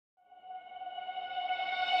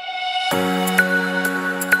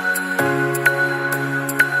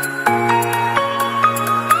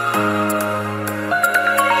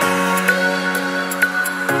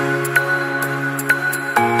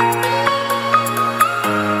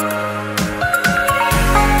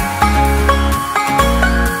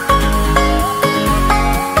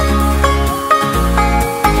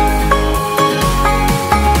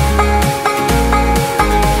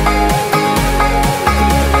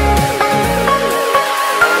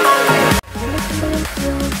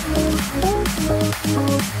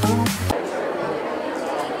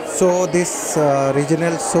So this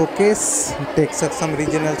regional showcase, Saksham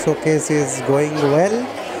regional showcase is going well.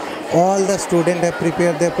 All the students have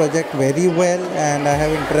prepared their project very well, and I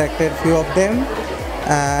have interacted few of them.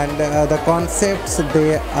 And the concepts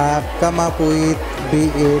they have come up with,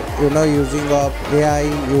 be it using of AI,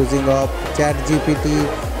 using of Chat GPT,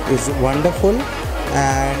 is wonderful.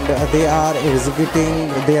 And they are executing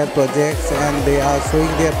their projects, and they are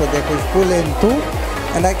showing their project with full enthusiasm.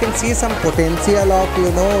 And I can see some potential of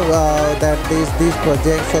that these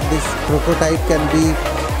projects or this prototype can be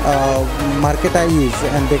marketized,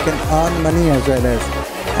 and they can earn money as well as.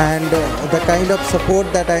 And the kind of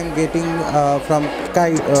support that I am getting from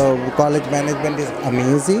KIET college management is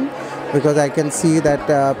amazing, because I can see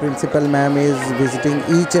that principal ma'am is visiting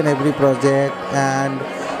each and every project, and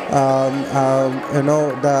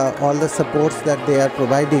all the supports that they are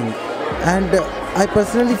providing. And I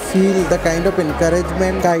personally feel the kind of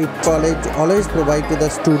encouragement KIET college always provide to the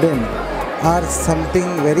student are something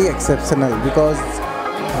very exceptional, because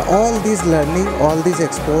all this learning, all this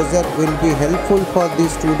exposure will be helpful for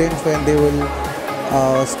these students when they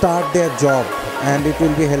will start their job, and it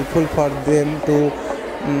will be helpful for them to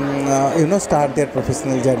start their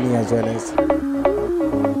professional journey as well as.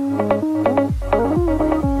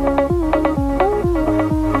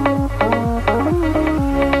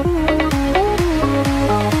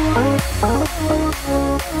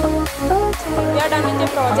 We are done with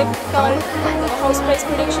a project called house price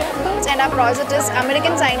prediction, and our project is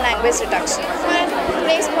American Sign Language Reduction.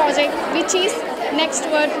 Today's project, which is next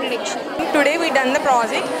word prediction. Today we done the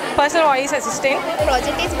project personal voice assistant. The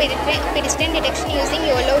project is pedestrian detection using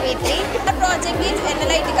YOLO V3. The project is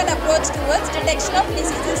analytical approach towards detection of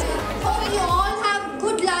diseases. Hope you all have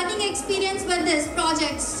good learning experience with this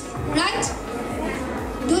projects, right?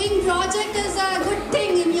 Doing project is a good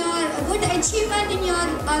thing in your good achievement in your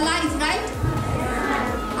life, right?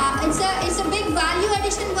 It's a big value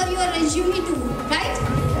addition for your resume too, right?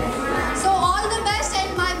 So all the best,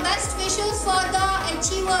 and my best wishes for the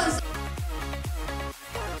achievers.